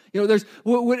gum. You know, there's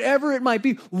whatever it might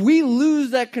be. We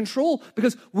lose that control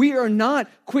because we are not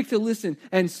quick to listen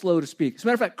and slow to speak. As a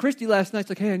matter of fact, Christy last night's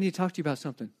like, hey, I need to talk to you about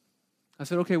something. I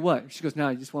said, okay, what? She goes, no,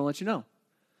 I just want to let you know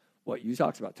what you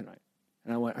talked about tonight.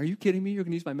 And I went, are you kidding me? You're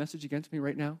going to use my message against me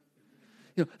right now?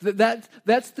 You know,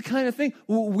 that's the kind of thing.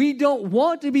 We don't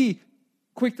want to be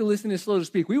quick to listen and slow to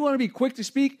speak. We want to be quick to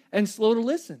speak and slow to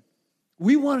listen.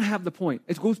 We want to have the point.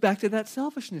 It goes back to that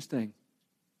selfishness thing.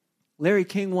 Larry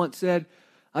King once said,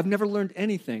 I've never learned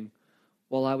anything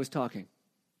while I was talking.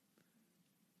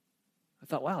 I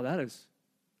thought, wow, that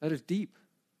is deep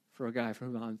for a guy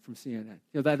from CNN.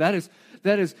 You know,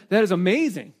 that is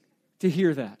amazing to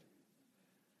hear that.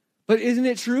 But isn't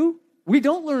it true? We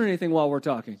don't learn anything while we're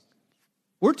talking.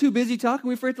 We're too busy talking,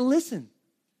 we forget to listen.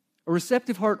 A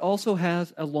receptive heart also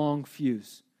has a long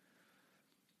fuse.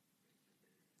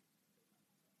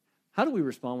 How do we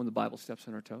respond when the Bible steps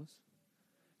on our toes?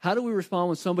 How do we respond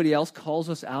when somebody else calls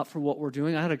us out for what we're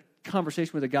doing? I had a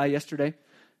conversation with a guy yesterday,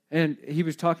 and he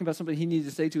was talking about something he needed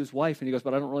to say to his wife, and he goes,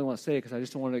 but I don't really want to say it because I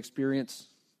just don't want to experience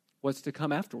what's to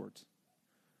come afterwards.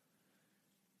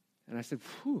 And I said,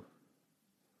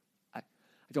 I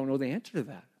don't know the answer to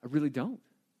that. I really don't.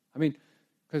 I mean,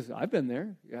 because I've been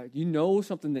there. You know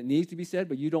something that needs to be said,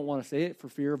 but you don't want to say it for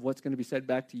fear of what's going to be said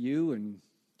back to you, and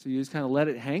so you just kind of let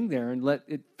it hang there and let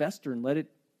it fester and let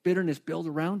bitterness build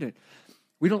around it.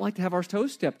 We don't like to have our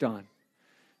toes stepped on.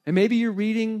 And maybe you're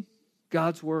reading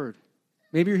God's word.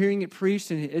 Maybe you're hearing it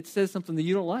preached and it says something that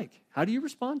you don't like. How do you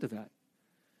respond to that?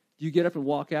 Do you get up and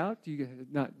walk out? Do you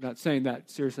not saying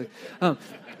that seriously,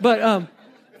 but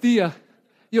the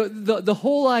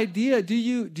whole idea. Do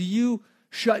you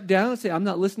shut down and say I'm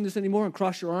not listening to this anymore and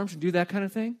cross your arms and do that kind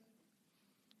of thing?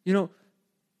 You know,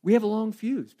 we have a long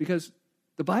fuse because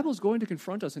the Bible is going to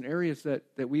confront us in areas that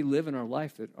we live in our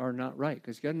life that are not right.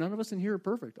 Because none of us in here are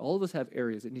perfect. All of us have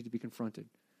areas that need to be confronted.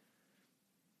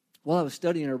 While I was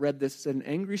studying, I read this. It said, an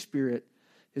angry spirit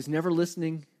is never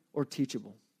listening or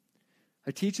teachable.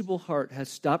 A teachable heart has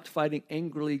stopped fighting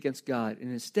angrily against God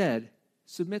and instead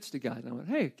submits to God. And I went,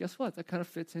 hey, guess what? That kind of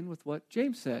fits in with what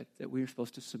James said, that we are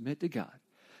supposed to submit to God,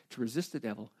 to resist the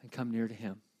devil and come near to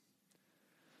him.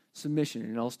 Submission,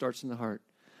 and it all starts in the heart.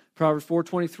 Proverbs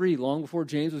 4:23, long before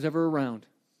James was ever around,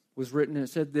 was written, and it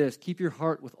said this, keep your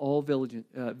heart with all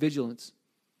vigilance,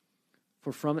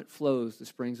 for from it flows the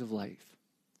springs of life.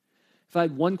 If I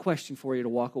had one question for you to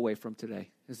walk away from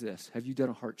today, is this: have you done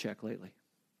a heart check lately?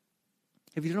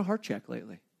 Have you done a heart check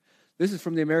lately? This is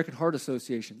from the American Heart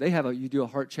Association. You do a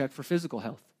heart check for physical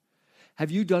health.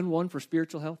 Have you done one for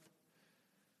spiritual health?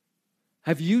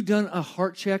 Have you done a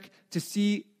heart check to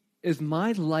see, is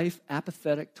my life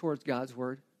apathetic towards God's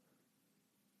word?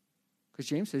 Because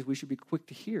James says we should be quick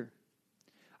to hear.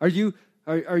 Are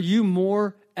you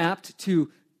more apt to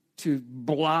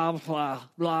blah, blah,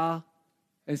 blah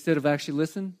instead of actually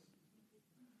listen?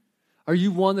 Are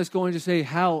you one that's going to say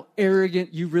how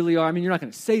arrogant you really are? I mean, you're not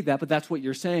going to say that, but that's what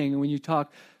you're saying. And when you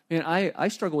talk, man, I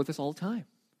struggle with this all the time.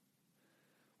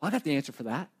 Well, I got the answer for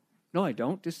that. No, I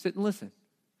don't. Just sit and listen.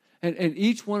 And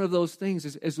each one of those things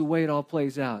is the way it all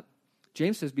plays out.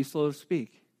 James says, be slow to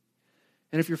speak.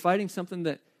 And if you're fighting something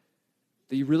that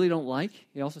you really don't like,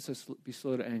 he also says, be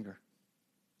slow to anger.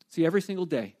 See, every single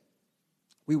day,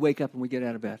 we wake up and we get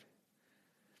out of bed.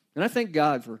 And I thank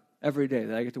God for every day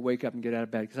that I get to wake up and get out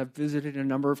of bed, because I've visited a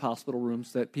number of hospital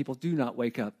rooms that people do not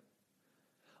wake up.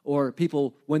 Or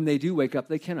people, when they do wake up,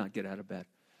 they cannot get out of bed.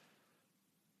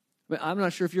 But I'm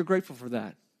not sure if you're grateful for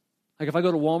that. Like if I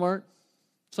go to Walmart,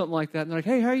 something like that, and they're like,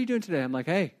 hey, how are you doing today? I'm like,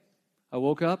 hey, I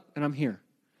woke up and I'm here.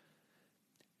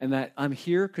 And that I'm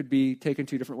here could be taken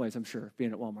two different ways, I'm sure,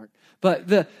 being at Walmart. But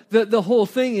the whole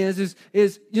thing is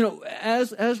you know,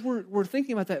 as we're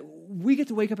thinking about that, we get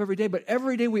to wake up every day, but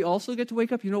every day we also get to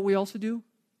wake up. You know what we also do?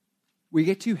 We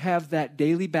get to have that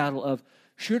daily battle of,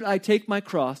 should I take my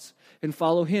cross and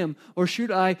follow him, or should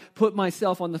I put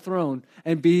myself on the throne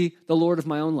and be the Lord of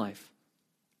my own life?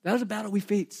 That is a battle we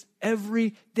face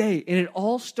every day, and it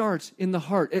all starts in the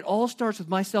heart. It all starts with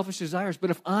my selfish desires. But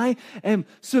if I am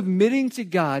submitting to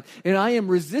God, and I am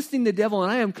resisting the devil,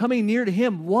 and I am coming near to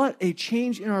him, what a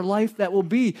change in our life that will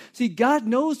be. See, God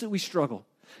knows that we struggle.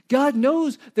 God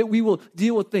knows that we will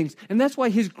deal with things, and that's why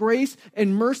his grace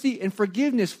and mercy and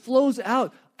forgiveness flows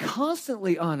out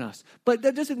constantly on us. But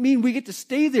that doesn't mean we get to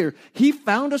stay there. He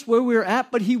found us where we're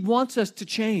at, but he wants us to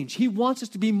change. He wants us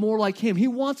to be more like him. He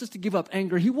wants us to give up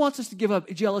anger. He wants us to give up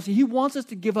jealousy. He wants us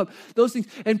to give up those things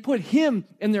and put him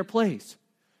in their place.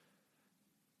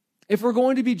 If we're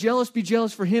going to be jealous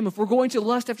for him. If we're going to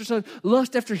lust after something,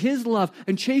 lust after his love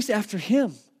and chase after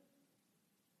him.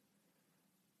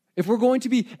 If we're going to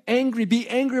be angry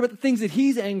about the things that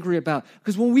he's angry about.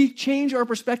 Because when we change our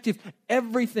perspective,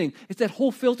 everything, it's that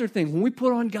whole filter thing. When we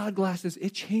put on God glasses,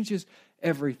 it changes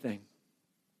everything.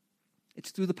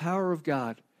 It's through the power of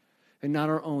God and not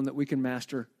our own that we can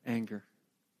master anger.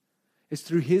 It's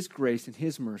through his grace and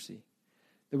his mercy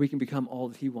that we can become all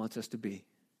that he wants us to be.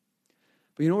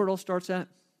 But you know where it all starts at?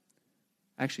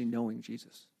 Actually knowing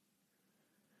Jesus.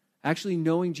 Actually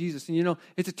knowing Jesus. And you know,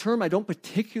 it's a term I don't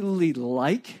particularly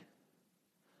like,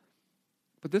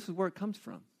 but this is where it comes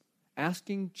from.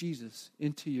 Asking Jesus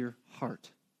into your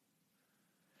heart.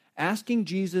 Asking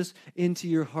Jesus into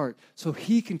your heart so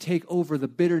he can take over the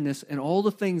bitterness and all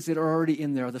the things that are already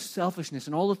in there, the selfishness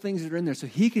and all the things that are in there, so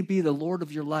he can be the Lord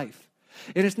of your life.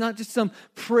 And it's not just some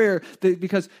prayer that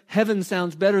because heaven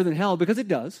sounds better than hell, because it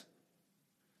does.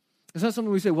 It's not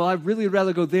something we say, well, I'd really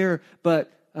rather go there,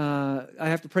 but I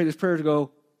have to pray this prayer to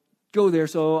go there,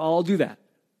 so I'll do that.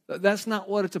 That's not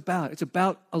what it's about. It's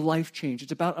about a life change.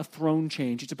 It's about a throne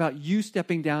change. It's about you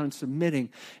stepping down and submitting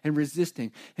and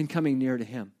resisting and coming near to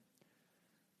him.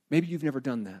 Maybe you've never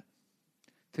done that.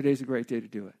 Today's a great day to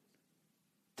do it.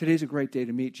 Today's a great day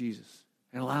to meet Jesus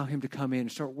and allow him to come in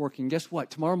and start working. Guess what?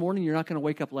 Tomorrow morning, you're not going to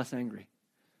wake up less angry.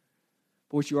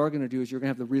 But what you are going to do is you're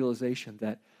going to have the realization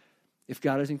that if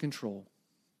God is in control,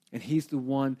 and he's the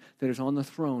one that is on the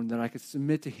throne, that I could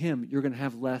submit to him, you're going to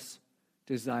have less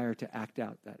desire to act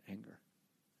out that anger.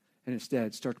 And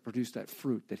instead, start to produce that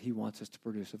fruit that he wants us to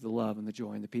produce of the love and the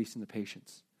joy and the peace and the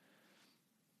patience.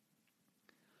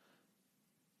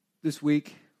 This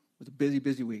week was a busy,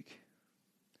 busy week.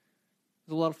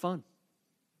 It was a lot of fun.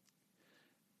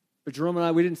 But Jerome and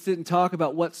I, we didn't sit and talk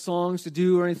about what songs to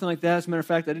do or anything like that. As a matter of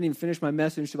fact, I didn't even finish my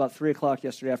message until about 3 o'clock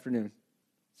yesterday afternoon.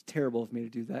 It's terrible of me to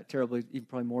do that. Terrible, even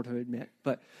probably more to admit.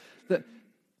 But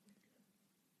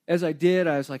as I did,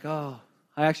 I was like, I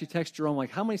actually texted Jerome, like,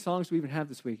 how many songs do we even have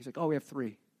this week? He's like, we have 3.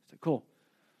 I said, cool.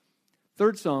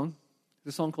 Third song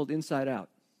is a song called Inside Out.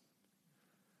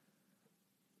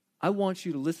 I want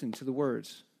you to listen to the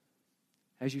words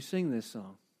as you sing this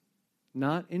song.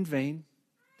 Not in vain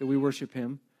that we worship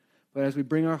him, but as we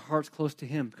bring our hearts close to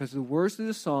him. Because the words of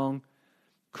the song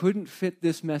couldn't fit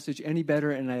this message any better,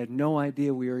 and I had no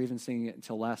idea we were even singing it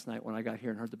until last night when I got here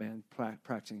and heard the band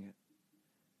practicing it.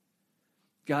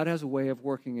 God has a way of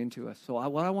working into us. So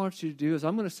what I want you to do is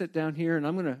I'm going to sit down here, and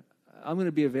I'm going I'm going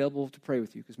to be available to pray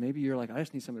with you, because maybe you're like, I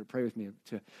just need somebody to pray with me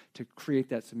to create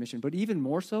that submission. But even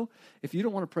more so, if you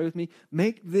don't want to pray with me,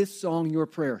 make this song your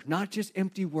prayer. Not just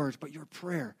empty words, but your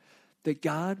prayer. That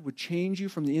God would change you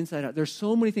from the inside out. There's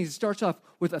so many things. It starts off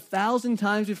with 1,000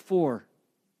 times before,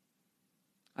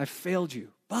 I've failed you,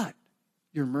 but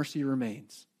your mercy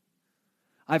remains.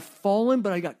 I've fallen,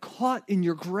 but I got caught in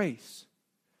your grace.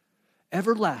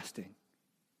 Everlasting.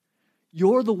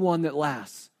 You're the one that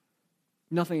lasts.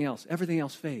 Nothing else. Everything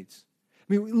else fades.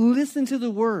 I mean, listen to the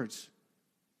words.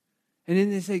 And then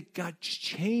they say, God,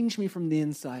 change me from the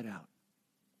inside out.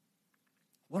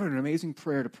 What an amazing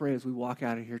prayer to pray as we walk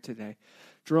out of here today.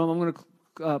 Jerome, I'm going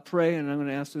to pray, and I'm going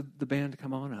to ask the band to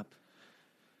come on up.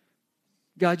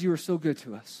 God, you are so good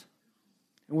to us.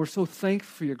 And we're so thankful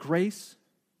for your grace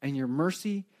and your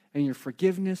mercy and your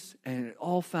forgiveness, and it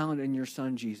all found in your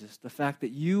Son, Jesus. The fact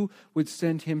that you would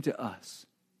send him to us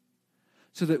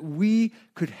so that we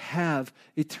could have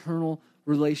eternal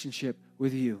relationship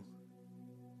with you.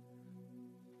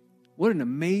 What an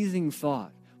amazing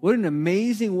thought. What an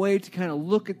amazing way to kind of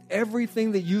look at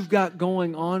everything that you've got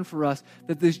going on for us,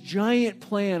 that this giant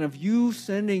plan of you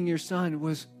sending your Son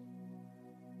was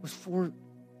for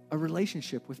a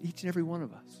relationship with each and every one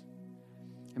of us.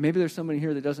 And maybe there's somebody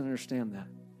here that doesn't understand that.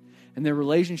 And their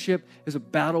relationship is a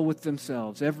battle with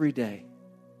themselves every day.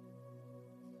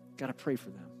 Got to pray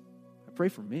for them. I pray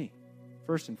for me,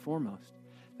 first and foremost.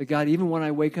 That God, even when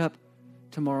I wake up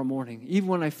tomorrow morning, even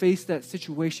when I face that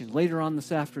situation later on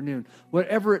this afternoon,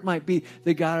 whatever it might be,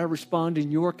 that God, I respond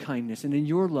in your kindness and in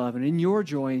your love and in your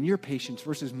joy and your patience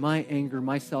versus my anger,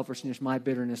 my selfishness, my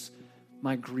bitterness,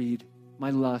 my greed,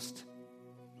 my lust,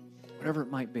 whatever it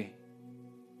might be.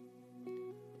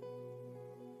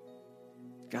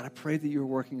 God, I pray that you're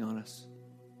working on us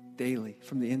daily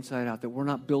from the inside out, that we're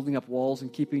not building up walls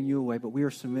and keeping you away, but we are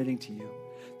submitting to you.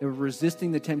 That we're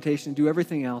resisting the temptation to do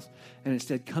everything else and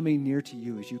instead coming near to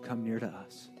you as you come near to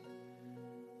us.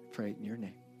 I pray it in your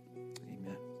name.